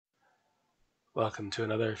Welcome to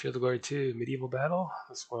another Field of Glory 2 medieval battle.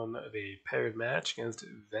 This one of a paired match against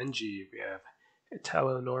Vengi. We have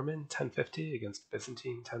Italo-Norman 1050 against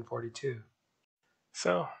Byzantine 1042.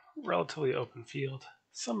 So, relatively open field,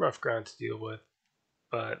 some rough ground to deal with,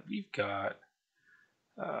 but we've got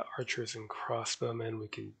archers and crossbowmen we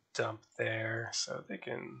can dump there, so they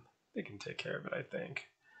can take care of it, I think.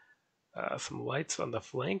 Some lights on the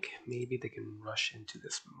flank, maybe they can rush into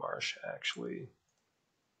this marsh actually.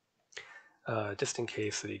 Just in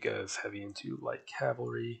case that he goes heavy into light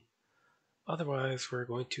cavalry. Otherwise, we're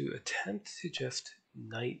going to attempt to just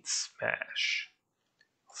knight smash.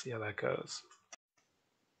 We'll see how that goes.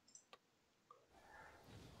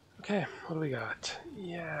 Okay, what do we got?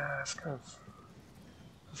 Yeah, it's kind of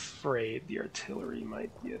afraid the artillery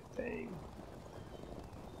might be a thing.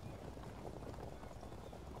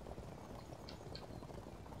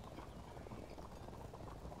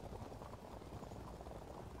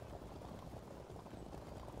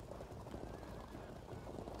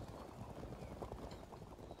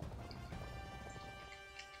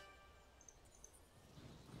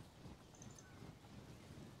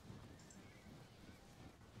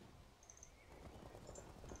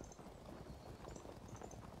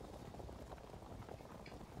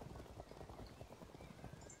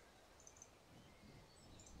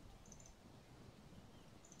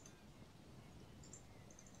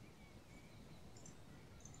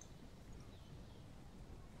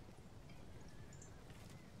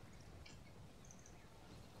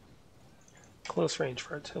 Close range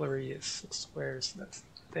for artillery is 6 squares, so that's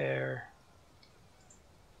there.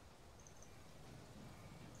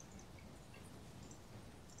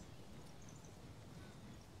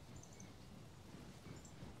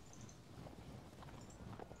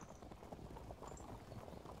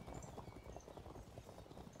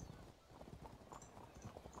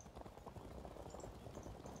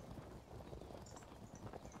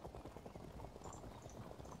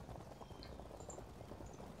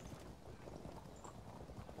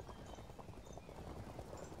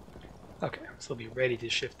 Okay, so they'll be ready to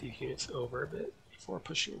shift these units over a bit before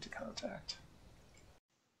pushing into contact.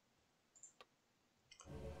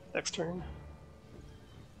 Next turn.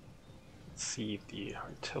 Let's see if the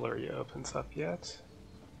artillery opens up yet.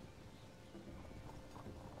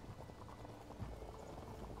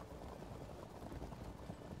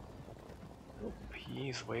 Nope,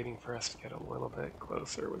 he's waiting for us to get a little bit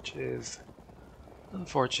closer, which is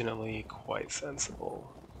unfortunately quite sensible.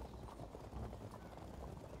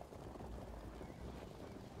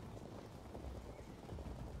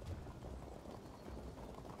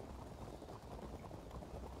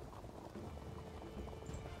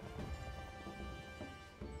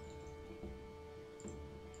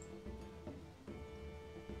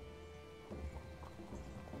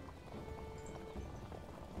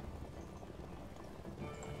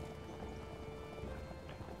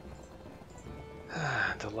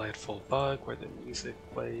 Delightful bug where the music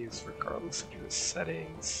plays regardless of your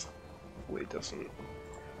settings. Hopefully it doesn't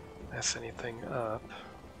mess anything up.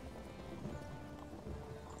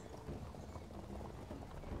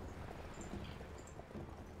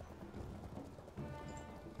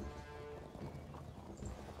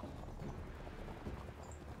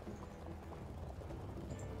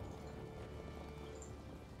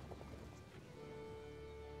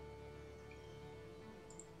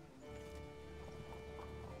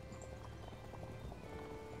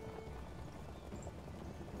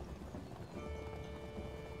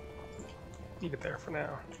 Leave it there for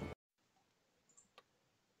now.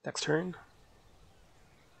 Next turn.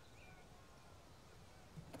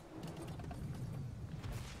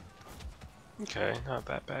 Okay, not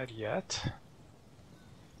that bad yet.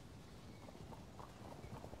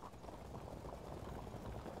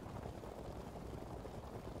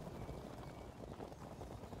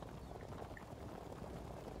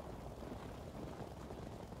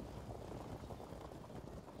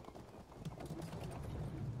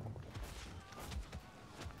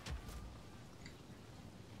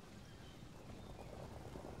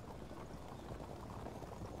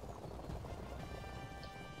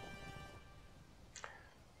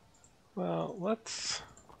 Well, let's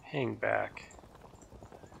hang back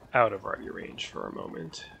out of arty range for a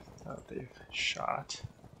moment. Now that they've shot.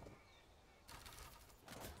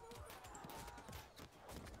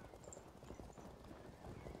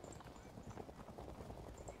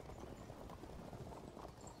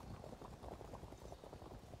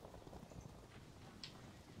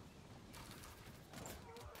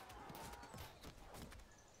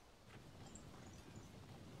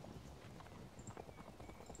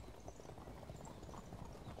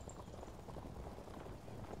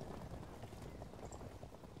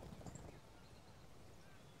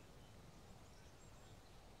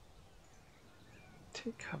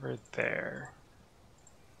 Take cover there.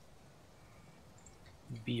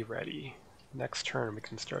 Be ready. Next turn we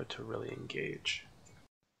can start to really engage.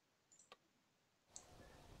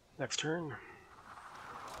 Next turn.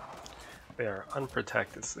 They are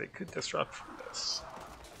unprotected, so they could disrupt from this.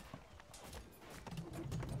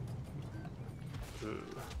 Ooh.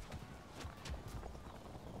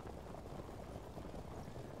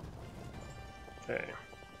 Okay.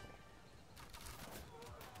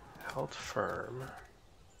 Held firm.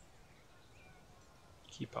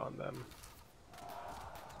 Keep on them.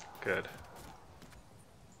 Good.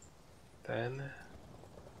 Then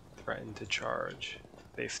threaten to charge.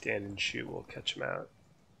 If they stand and shoot, we'll catch them out.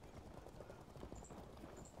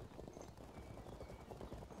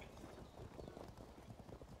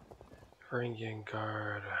 Varangian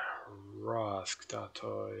Guard, Rosk,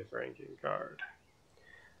 Datoi, Varangian Guard.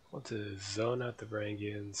 Want to zone out the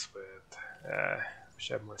Varangians with, we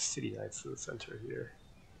should have more City Knights in the center here.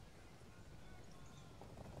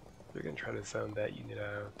 We're going to try to zone that unit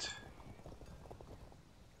out.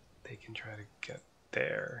 They can try to get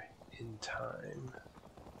there in time.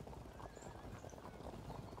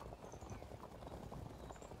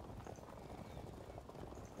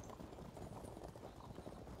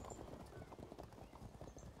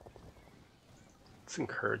 Let's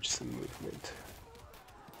encourage some movement.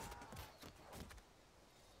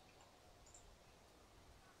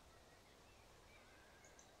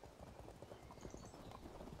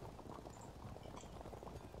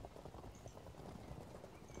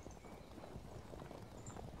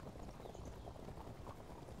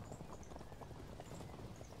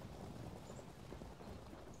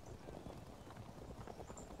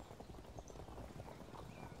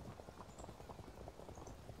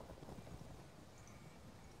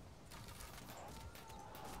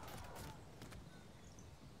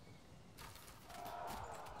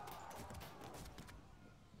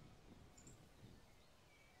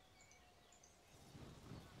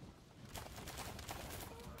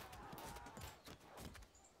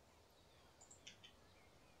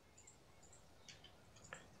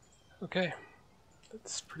 Okay,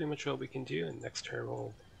 that's pretty much what we can do, and next turn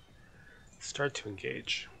we'll start to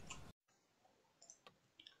engage.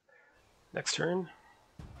 Next turn.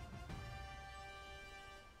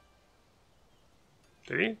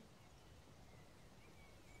 3?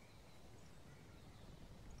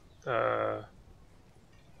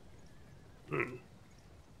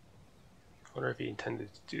 Wonder if he intended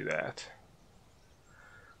to do that.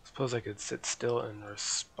 Suppose I could sit still in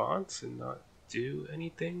response and not do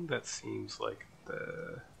anything. That seems like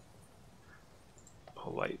the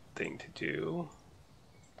polite thing to do.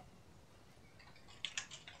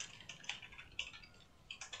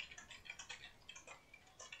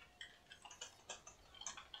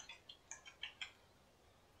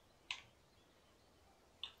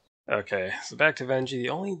 Okay, so back to Venji. The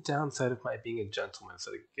only downside of my being a gentleman is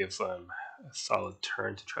that it gives them a solid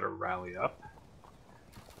turn to try to rally up.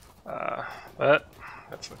 But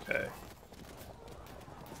that's okay.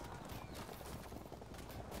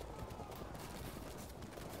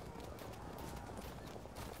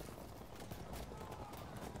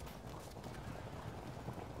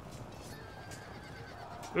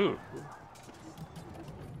 Ooh.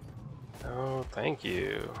 Oh, thank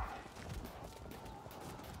you.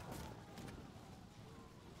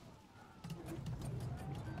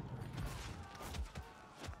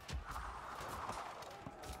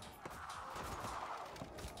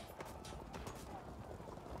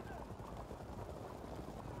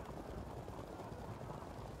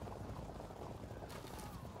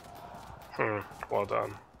 Well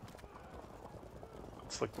done.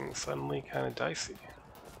 It's looking suddenly kind of dicey.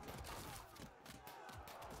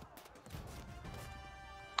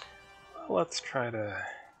 Well, let's try to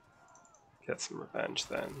get some revenge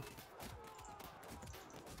then.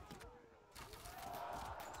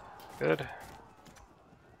 Good.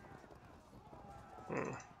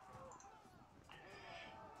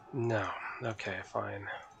 No. Okay, fine.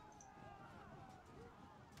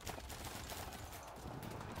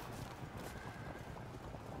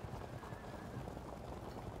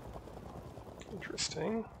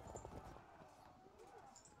 Interesting.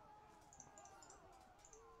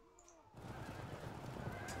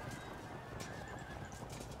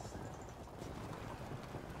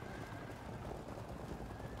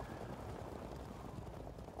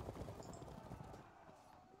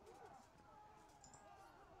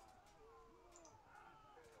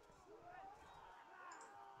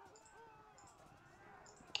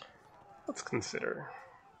 Let's consider.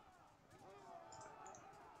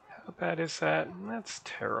 How bad is that? That's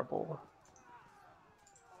terrible.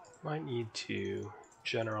 Might need to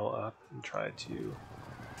general up and try to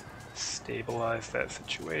stabilize that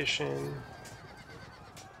situation.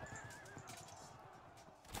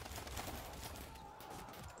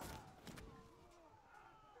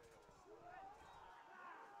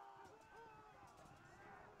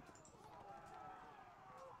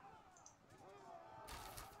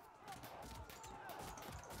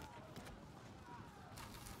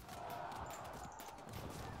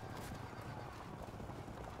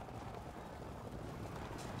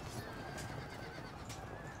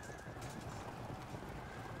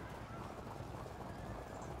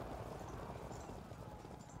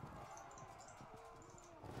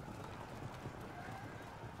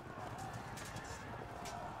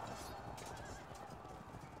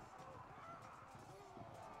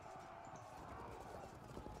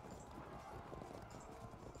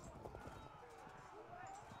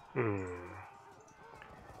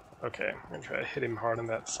 Okay, I'm gonna try to hit him hard on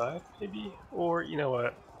that side, maybe? Or, you know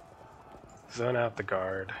what? Zone out the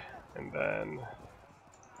guard, and then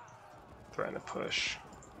trying to push.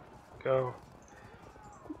 Go.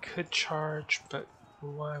 We could charge, but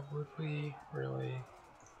why would we, really?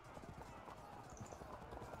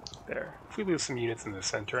 There. If we lose some units in the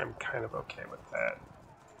center, I'm kind of okay with that.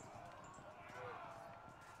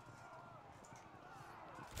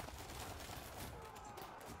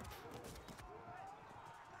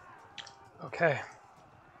 Okay.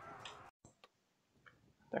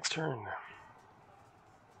 Next turn.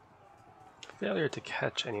 Failure to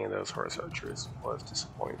catch any of those horse archers was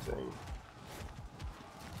disappointing.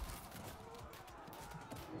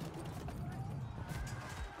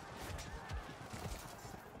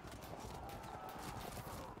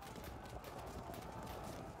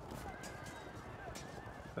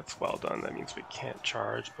 That's well done. That means we can't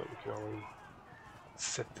charge, but we can only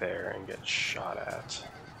sit there and get shot at.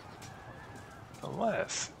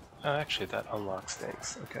 Unless... actually, that unlocks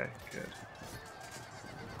things. Okay, good.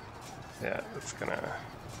 Yeah, that's gonna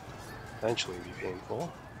eventually be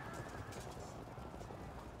painful.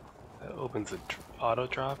 That opens an auto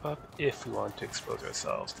drop up if we want to expose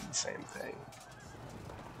ourselves to the same thing.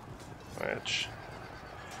 Which,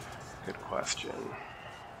 good question.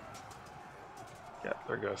 Yeah,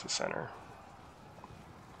 there goes the center.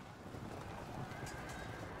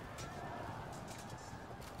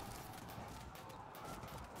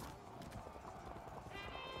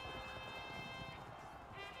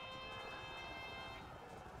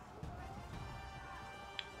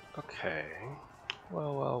 Okay,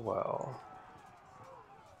 well.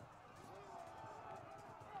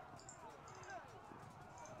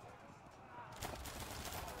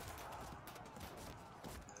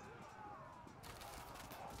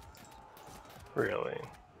 Really?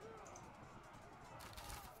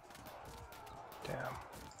 Damn.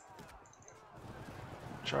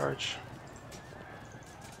 Charge.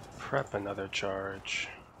 Prep another charge.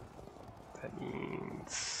 That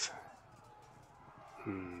means...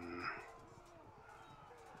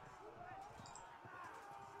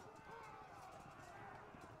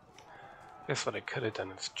 Guess what I could have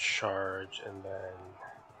done is charge and then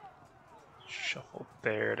shuffle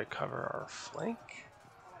there to cover our flank.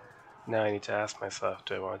 Now I need to ask myself,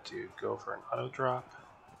 do I want to go for an auto drop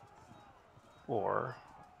or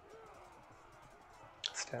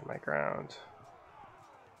stand my ground?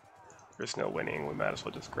 There's no winning, we might as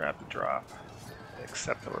well just grab the drop,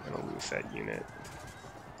 except that we're going to lose that unit.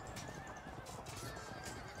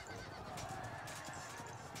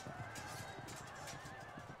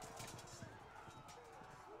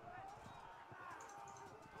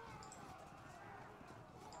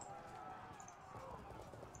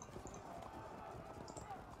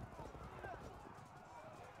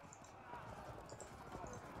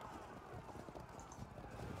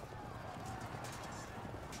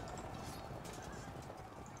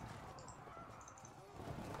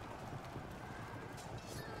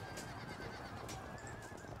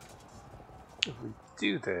 If we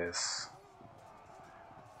do this,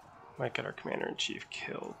 might get our commander-in-chief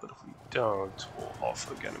killed, but if we don't, we'll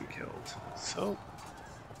also get him killed. So,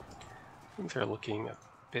 things are looking a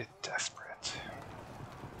bit desperate.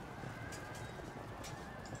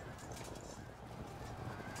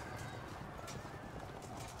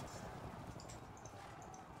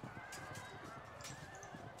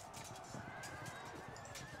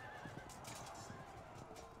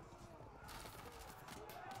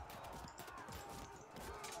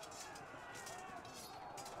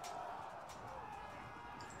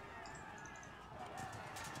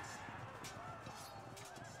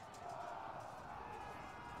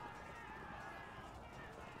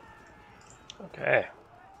 Okay.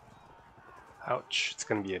 Ouch, it's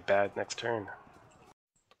going to be a bad next turn.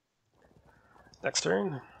 Next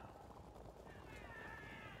turn.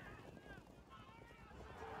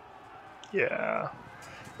 Yeah,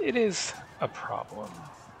 it is a problem.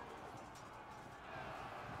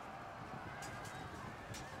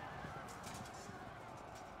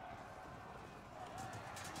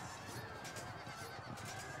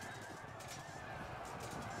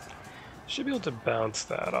 Should be able to bounce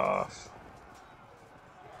that off.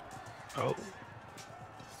 Oh.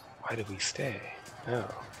 Why did we stay? Oh,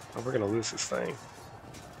 well, we're gonna lose this thing.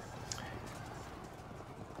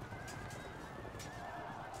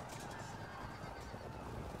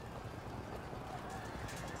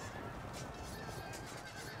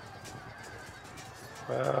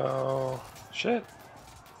 Well, shit.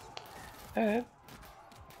 Eh.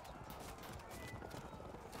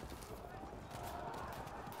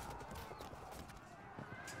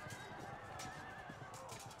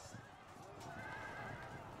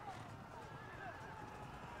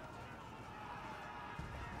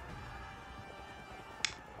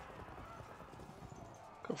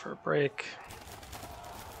 Go for a break.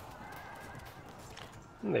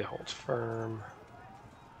 And they hold firm.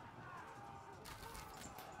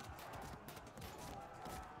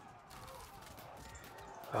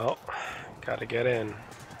 Oh, gotta get in.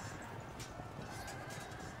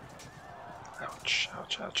 Ouch,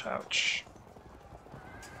 ouch, ouch, ouch.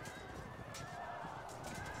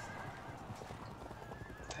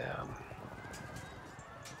 Damn.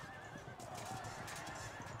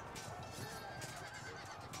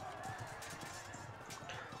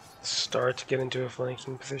 Start to get into a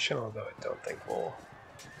flanking position, although I don't think we'll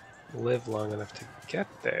live long enough to get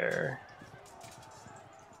there.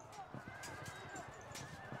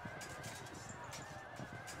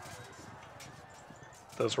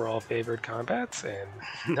 Those were all favored combats, and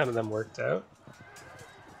none of them worked out.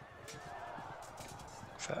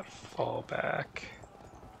 What's that fall back?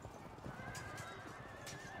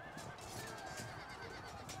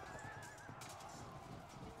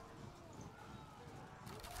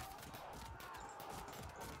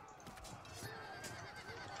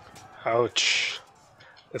 Ouch.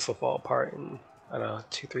 This will fall apart in, I don't know,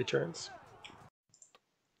 2-3 turns.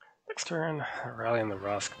 Next turn, rally on the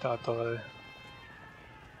Rosktatoi.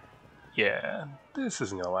 Yeah, this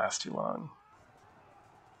isn't gonna last too long.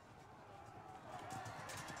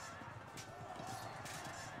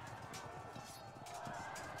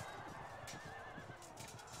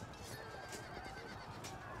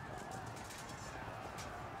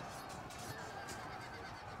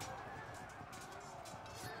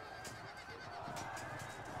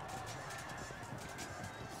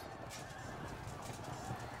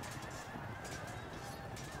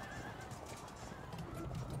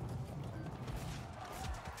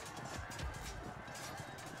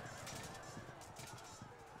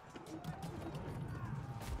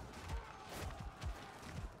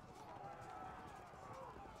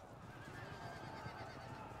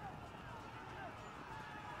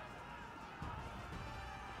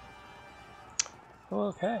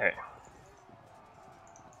 Okay.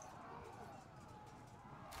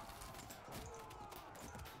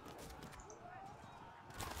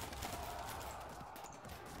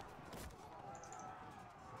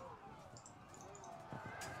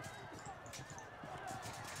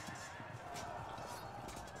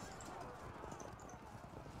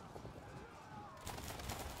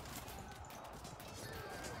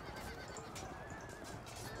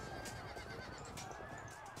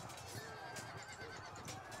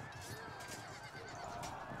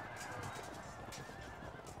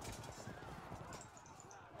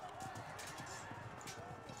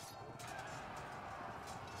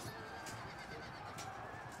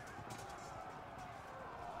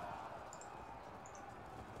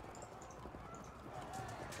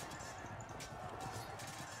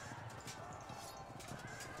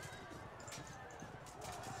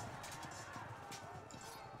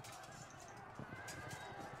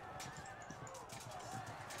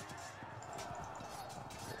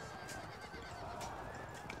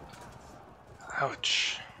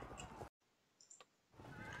 Ouch.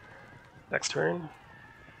 Next turn.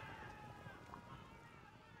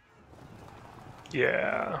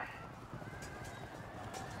 Yeah.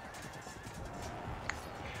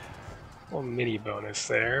 Little mini bonus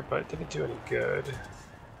there, but didn't do any good.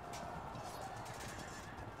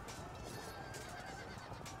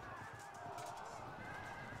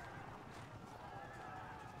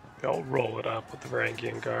 I'll roll it up with the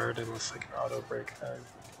Varangian Guard unless like an auto break then.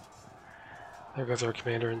 There goes our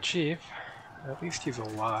Commander-in-Chief. At least he's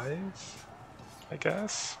alive, I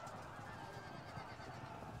guess.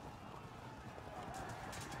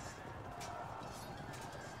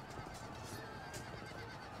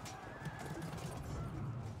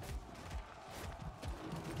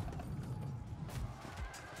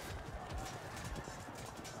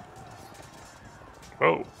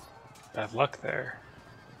 Whoa, bad luck there.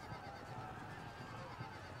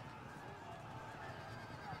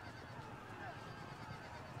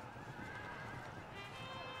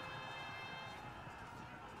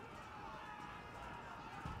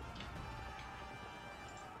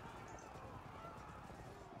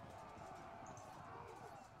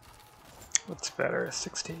 What's better,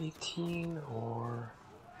 6 to 18 or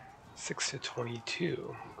 6 to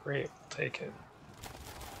 22? Great, we'll take it.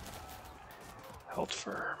 Held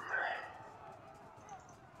firm.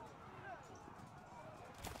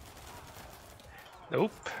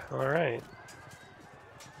 Nope. All right.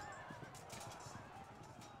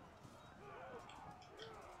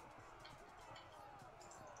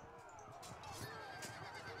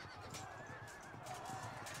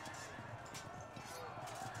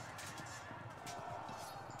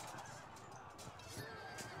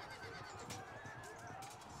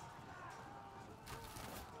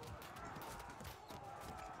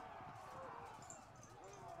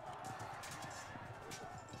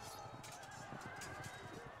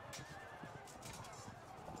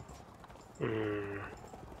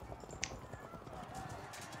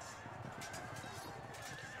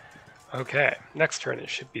 Okay, next turn it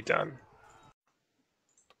should be done.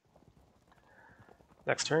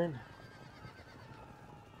 Next turn.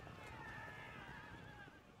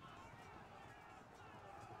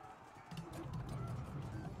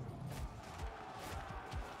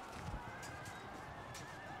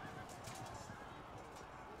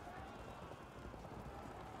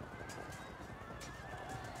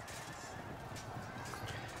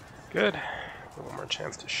 Good. One more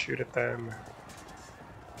chance to shoot at them.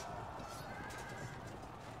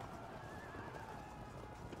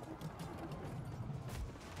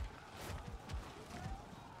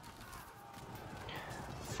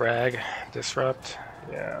 Frag, disrupt,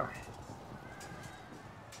 yeah.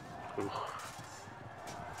 Ooh.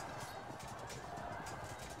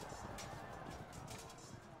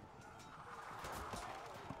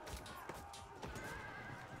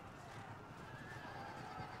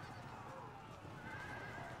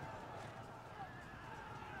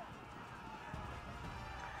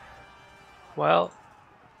 Well,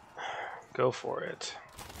 go for it.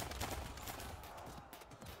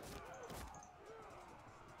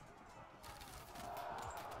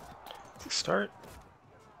 To start,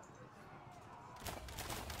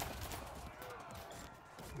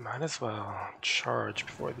 you might as well charge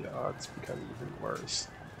before the odds become even worse.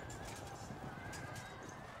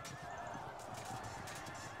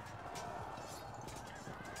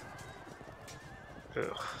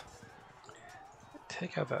 Ugh.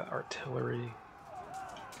 Take out that artillery.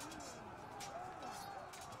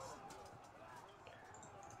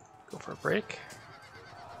 Go for a break.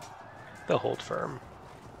 They'll hold firm.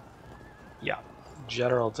 Yeah,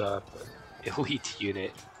 generaled up, elite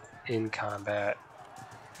unit in combat.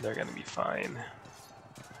 They're gonna be fine.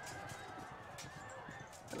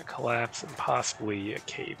 Gonna collapse and possibly a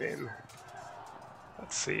cave in.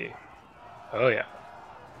 Let's see. Oh yeah.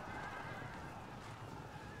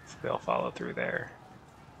 So they'll follow through there.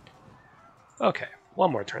 Okay,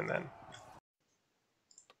 one more turn then.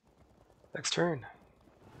 Next turn.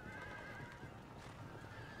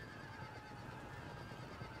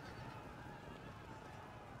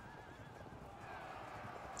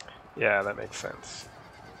 Yeah, that makes sense.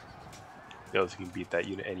 Knows you can beat that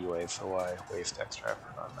unit anyway, so why waste extra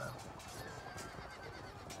effort on that?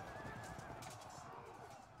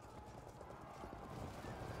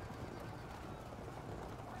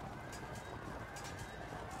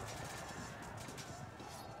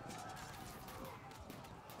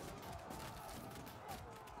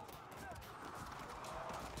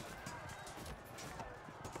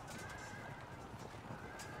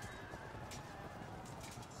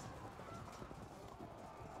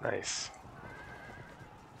 Nice.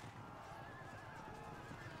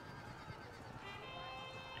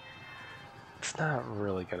 It's not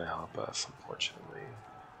really going to help us, unfortunately.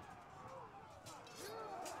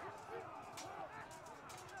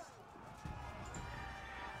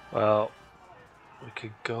 Well, we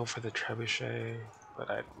could go for the trebuchet, but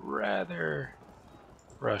I'd rather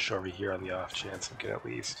rush over here on the off chance we could at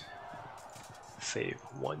least save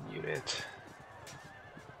one unit.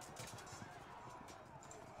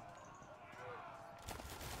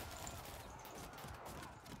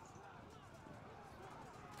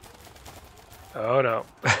 Oh no.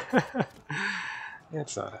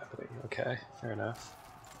 It's not happening. Okay, fair enough.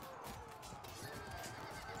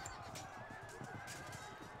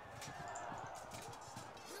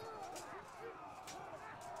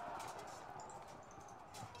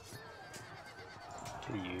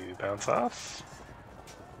 Can you bounce off?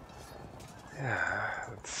 Yeah.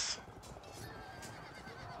 That's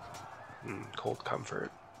cold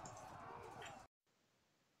comfort.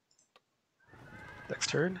 Next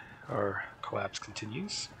turn, our collapse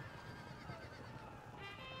continues.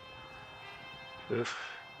 Oof.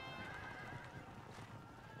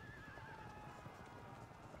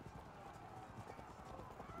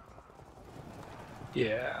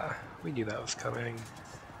 Yeah, we knew that was coming.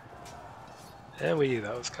 And we knew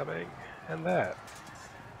that was coming. And that.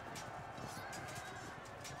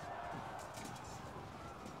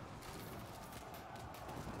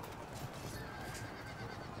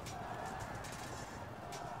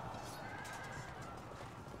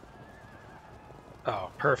 Oh,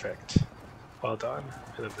 perfect. Well done.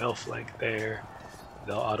 And then they'll flank there.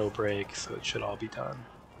 They'll auto break, so it should all be done.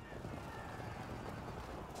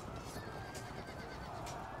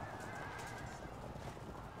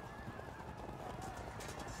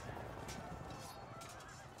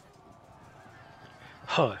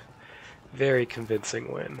 Huh. Very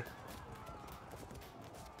convincing win.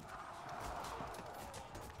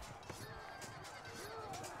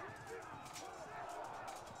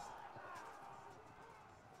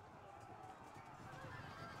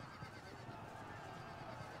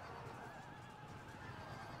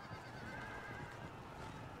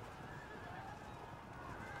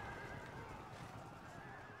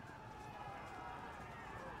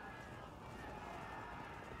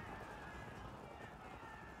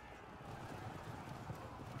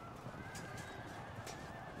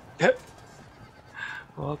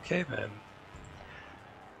 Okay then.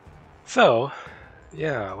 So,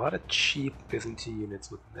 yeah, a lot of cheap Byzantine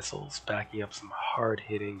units with missiles backing up some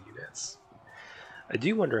hard-hitting units. I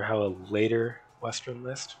do wonder how a later Western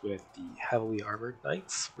list with the heavily armored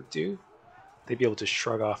knights would do. They'd be able to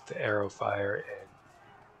shrug off the arrow fire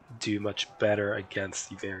and do much better against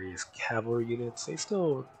the various cavalry units. They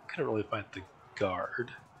still couldn't really fight the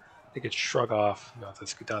guard. They could shrug off, the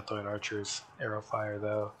Scudato and archers arrow fire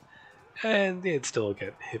though, and they'd still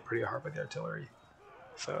get hit pretty hard by the artillery.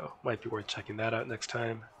 So might be worth checking that out next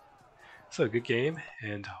time. So good game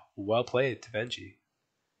and well played to Benji.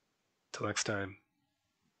 Till next time.